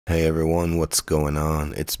Hey everyone, what's going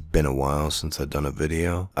on? It's been a while since I've done a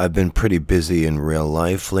video. I've been pretty busy in real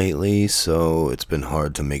life lately, so it's been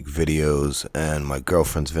hard to make videos, and my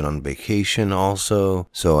girlfriend's been on vacation also,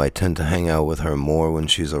 so I tend to hang out with her more when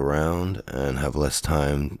she's around and have less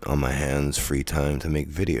time on my hands, free time to make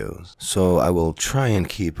videos. So I will try and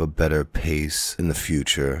keep a better pace in the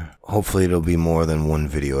future. Hopefully it'll be more than one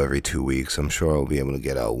video every 2 weeks. I'm sure I'll be able to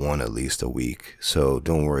get out one at least a week, so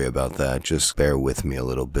don't worry about that. Just bear with me a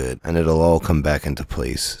little bit, and it'll all come back into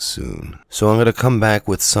place soon. So I'm gonna come back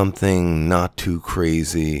with something not too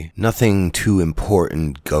crazy, nothing too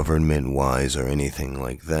important government-wise or anything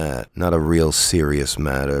like that. Not a real serious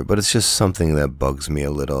matter, but it's just something that bugs me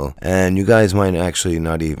a little. And you guys might actually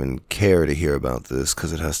not even care to hear about this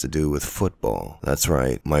because it has to do with football. That's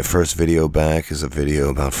right, my first video back is a video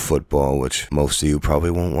about football, which most of you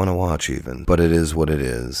probably won't want to watch even, but it is what it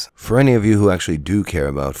is. For any of you who actually do care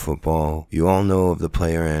about football, you all know of the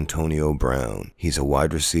player Antonio Brown. He's a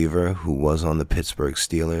wide receiver who was on the Pittsburgh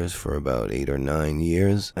Steelers for about 8 or 9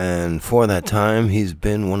 years, and for that time he's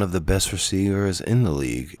been one of the best receivers in the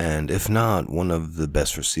league, and if not, one of the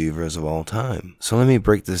best receivers of all time. So let me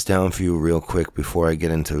break this down for you real quick before I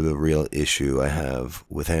get into the real issue I have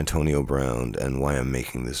with Antonio Brown and why I'm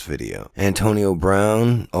making this video. Antonio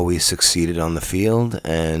Brown always succeeded on the field,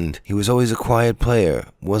 and he was always a quiet player,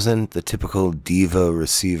 wasn't the typical diva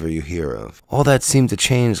receiver you hear of. All that seemed to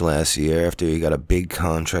change last year after he got a big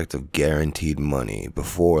contract of guaranteed money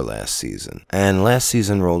before last season. And last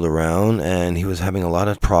season rolled around and he was having a lot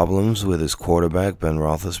of problems with his quarterback Ben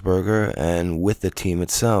Roethlisberger and with the team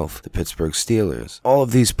itself, the Pittsburgh Steelers. All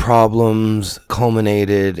of these problems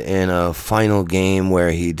culminated in a final game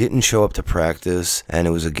where he didn't show up to practice, and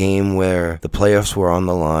it was a game where the playoffs were on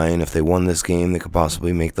the line. If they won this game, they could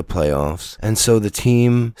possibly make the playoffs. And so the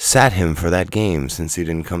team sat him for that game since he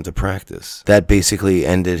didn't come to practice. That basically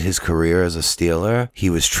ended his career as a Steeler. He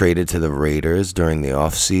was traded to the Raiders during the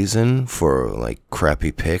offseason for like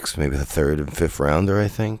crappy picks, maybe the 3rd and 5th rounder, I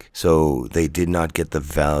think. So they did not get the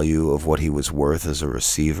value of what he was worth as a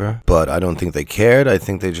receiver. But I don't think they cared. I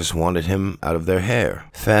think they just wanted him out of their hair.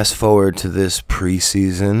 Fast forward to this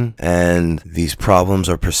preseason, and these problems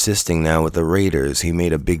are persisting now with the Raiders. He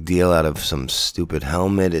made a big deal out of some stupid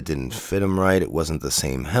helmet. It didn't fit him right. It wasn't the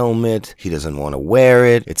same helmet. He doesn't want to wear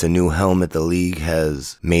it. It's a new helmet the league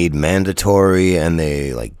has made mandatory, and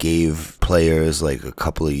they like gave players like a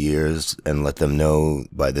couple of years and let them know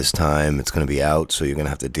by this time it's going to be out, so you're going to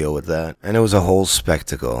have to deal with that. And it was a whole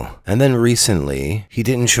spectacle. And then recently, he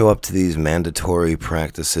didn't show up to these mandatory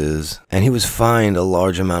practices, and he was fined a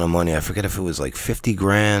large amount of money. I forget if it was like 50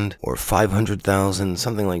 grand or 500,000,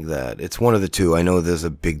 something like that. It's one of the two. I know there's a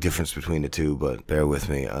big difference between the two, but bear with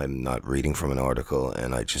me. I'm not reading from an article,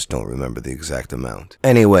 and I just don't remember the exact amount.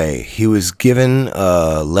 Anyway, he was given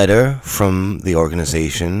a letter from the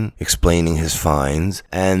organization explaining his fines,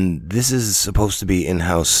 and this is supposed to be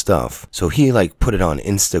in-house stuff. So he like put it on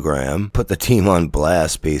Instagram, put the team on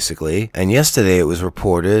blast basically, and yesterday it was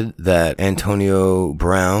reported that Antonio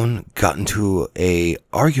Brown got into a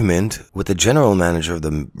argument with the general manager of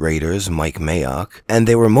the Raiders, Mike Mayock, and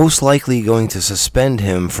they were most likely going to suspend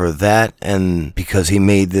him for that and because he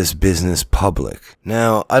made this business public.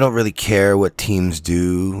 Now, I don't really care what teams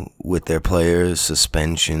do with their players,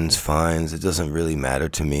 suspensions, fines. It doesn't really matter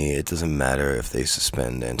to me. It doesn't matter if they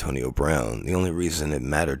suspend Antonio Brown. The only reason it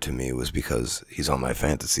mattered to me was because he's on my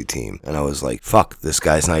fantasy team. And I was like, fuck, this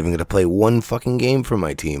guy's not even going to play one fucking game for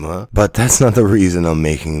my team, huh? But that's not the reason I'm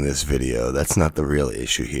making this video. That's not the real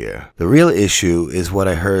issue here. The real issue is what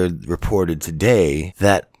I heard reported today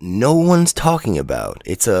that no one's talking about.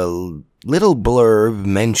 It's a little blurb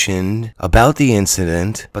mentioned about the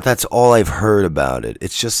incident, but that's all I've heard about it.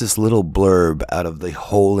 It's just this little blurb out of the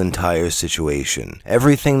whole entire situation.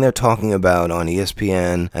 Everything they're talking about on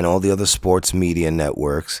ESPN and all the other sports media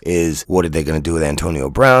networks is, what are they going to do with Antonio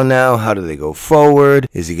Brown now? How do they go forward?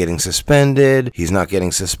 Is he getting suspended? He's not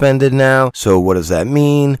getting suspended now. So what does that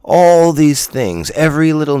mean? All these things,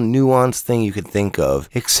 every little nuanced thing you could think of,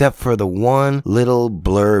 except for the one little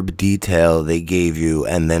blurb detail they gave you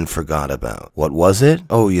and then forgot about. What was it?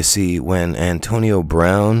 Oh, you see, when Antonio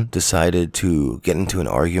Brown decided to get into an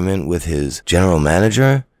argument with his general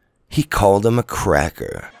manager, he called him a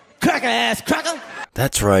cracker. Cracker ass cracker!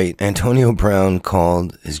 That's right, Antonio Brown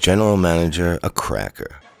called his general manager a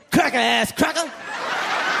cracker. Cracker ass cracker!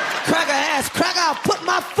 Cracker ass cracker! I'll put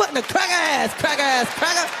my foot in the cracker ass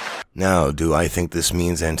cracker! Now, do I think this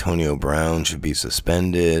means Antonio Brown should be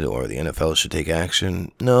suspended or the NFL should take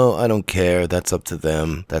action? No, I don't care. That's up to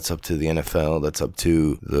them. That's up to the NFL. That's up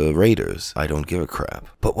to the Raiders. I don't give a crap.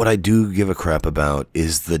 But what I do give a crap about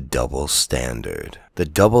is the double standard. The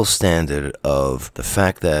double standard of the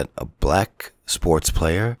fact that a black sports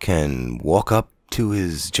player can walk up to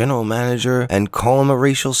his general manager and call him a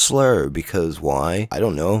racial slur because why? I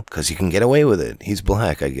don't know. Because he can get away with it. He's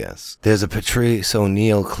black, I guess. There's a Patrice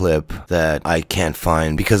O'Neal clip that I can't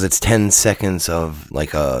find because it's 10 seconds of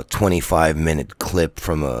like a 25-minute clip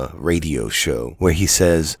from a radio show where he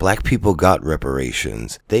says, black people got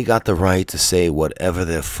reparations. They got the right to say whatever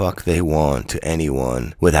the fuck they want to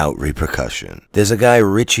anyone without repercussion. There's a guy,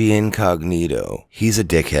 Richie Incognito. He's a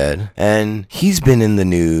dickhead and he's been in the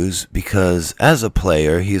news because as a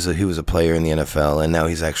player, he was a player in the NFL, and now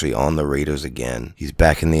he's actually on the Raiders again. He's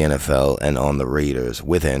back in the NFL and on the Raiders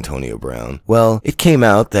with Antonio Brown. Well, it came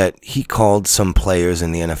out that he called some players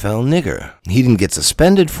in the NFL nigger. He didn't get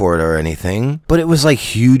suspended for it or anything, but it was like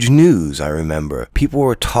huge news, I remember. People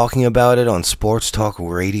were talking about it on sports talk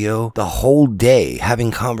radio the whole day, having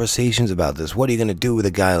conversations about this. What are you going to do with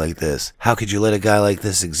a guy like this? How could you let a guy like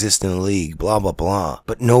this exist in the league? Blah, blah, blah.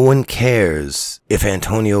 But no one cares if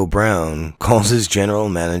Antonio Brown calls his general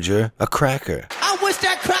manager a cracker. I wish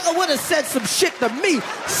that cracker would have said some shit to me.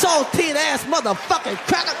 Saltine ass motherfucking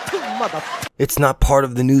cracker, motherfucker. It's not part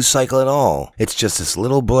of the news cycle at all. It's just this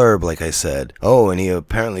little blurb, like I said. Oh, and he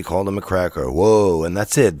apparently called him a cracker. Whoa, and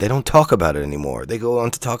that's it. They don't talk about it anymore. They go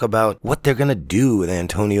on to talk about what they're gonna do with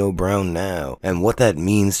Antonio Brown now, and what that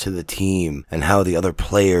means to the team, and how the other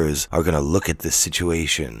players are gonna look at this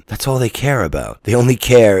situation. That's all they care about. They only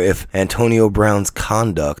care if Antonio Brown's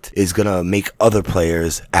conduct is gonna make other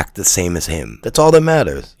players act the same as him. That's all that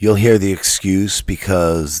matters. You'll hear the excuse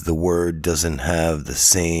because the word doesn't have the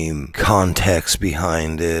same context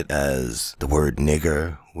behind it as the word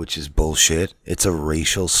nigger, which is bullshit. It's a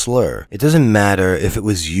racial slur. It doesn't matter if it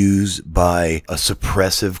was used by a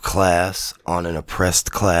suppressive class on an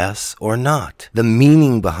oppressed class or not. The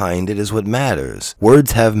meaning behind it is what matters.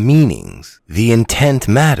 Words have meanings. The intent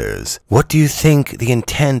matters. What do you think the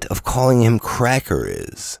intent of calling him cracker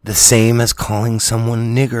is? The same as calling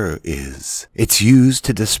someone nigger is. It's used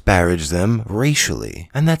to disparage them racially.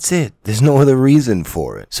 And that's it. There's no other reason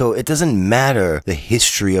for it. So it doesn't matter the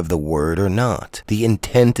history of the word or not. The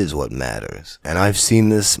intent is what matters. And I've seen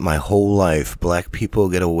this my whole life. Black people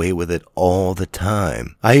get away with it all the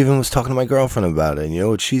time. I even was talking to my girlfriend about it, and you know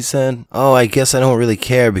what she said? Oh, I guess I don't really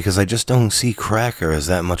care because I just don't see cracker as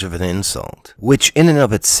that much of an insult. Which in and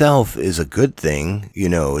of itself is a good thing. You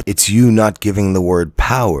know, it's you not giving the word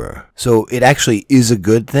power. So it actually is a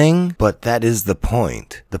good thing, but that is the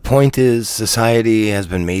point. The point is society has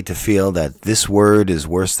been made to feel that this word is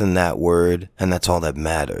worse than that word, and that's all that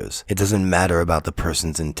matters. It doesn't matter about the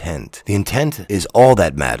person's intent. The intent is all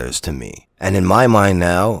that matters to me. And in my mind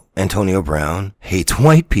now, Antonio Brown hates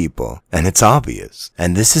white people, and it's obvious.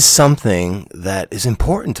 And this is something that is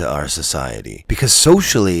important to our society, because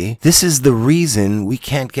socially, this is the reason we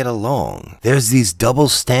can't get along. There's these double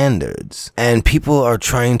standards, and people are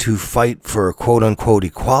trying to fight for quote-unquote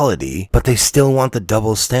equality, but they still want the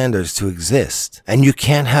double standards to exist. And you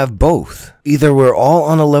can't have both. Either we're all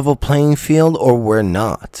on a level playing field, or we're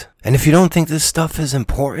not. And if you don't think this stuff is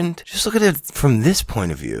important, just look at it from this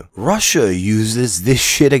point of view. Russia uses this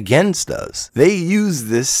shit against us. They use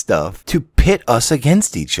this stuff to pit us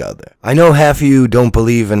against each other. I know half of you don't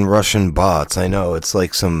believe in Russian bots. I know it's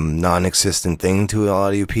like some non-existent thing to a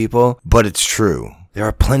lot of you people, but it's true. There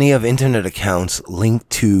are plenty of internet accounts linked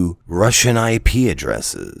to Russian IP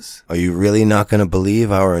addresses. Are you really not going to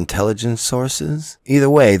believe our intelligence sources? Either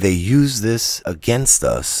way, they use this against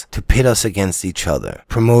us to pit us against each other,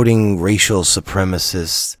 promoting racial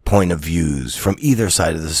supremacist point of views from either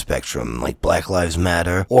side of the spectrum, like Black Lives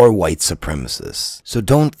Matter or white supremacists. So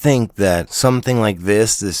don't think that something like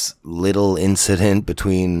this little incident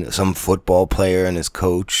between some football player and his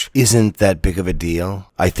coach, isn't that big of a deal.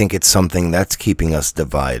 I think it's something that's keeping us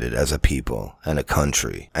divided as a people and a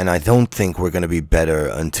country. And I don't think we're going to be better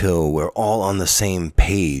until we're all on the same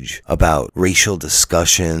page about racial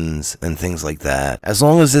discussions and things like that. As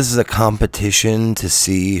long as this is a competition to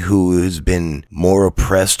see who has been more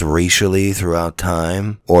oppressed racially throughout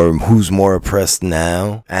time, or who's more oppressed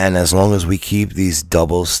now, and as long as we keep these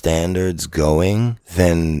double standards going,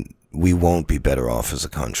 then we won't be better off as a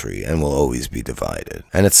country, and we'll always be divided.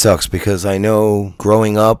 And it sucks because I know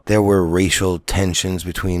growing up there were racial tensions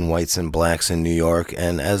between whites and blacks in New York,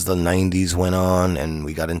 and as the 90s went on and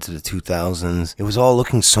we got into the 2000s, it was all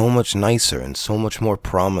looking so much nicer and so much more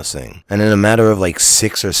promising. And in a matter of like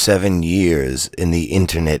 6 or 7 years in the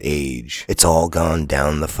internet age, it's all gone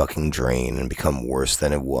down the fucking drain and become worse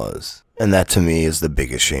than it was. And that to me is the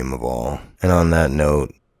biggest shame of all. And on that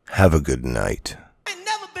note, have a good night.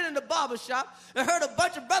 Barber barbershop and heard a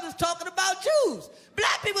bunch of brothers talking about Jews.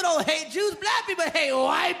 Black people don't hate Jews. Black people hate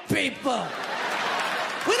white people.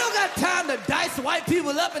 We don't got time to dice white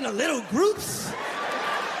people up into little groups.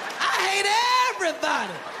 I hate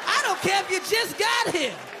everybody. I don't care if you just got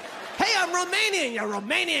here. Hey, I'm Romanian, you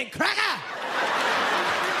Romanian cracker.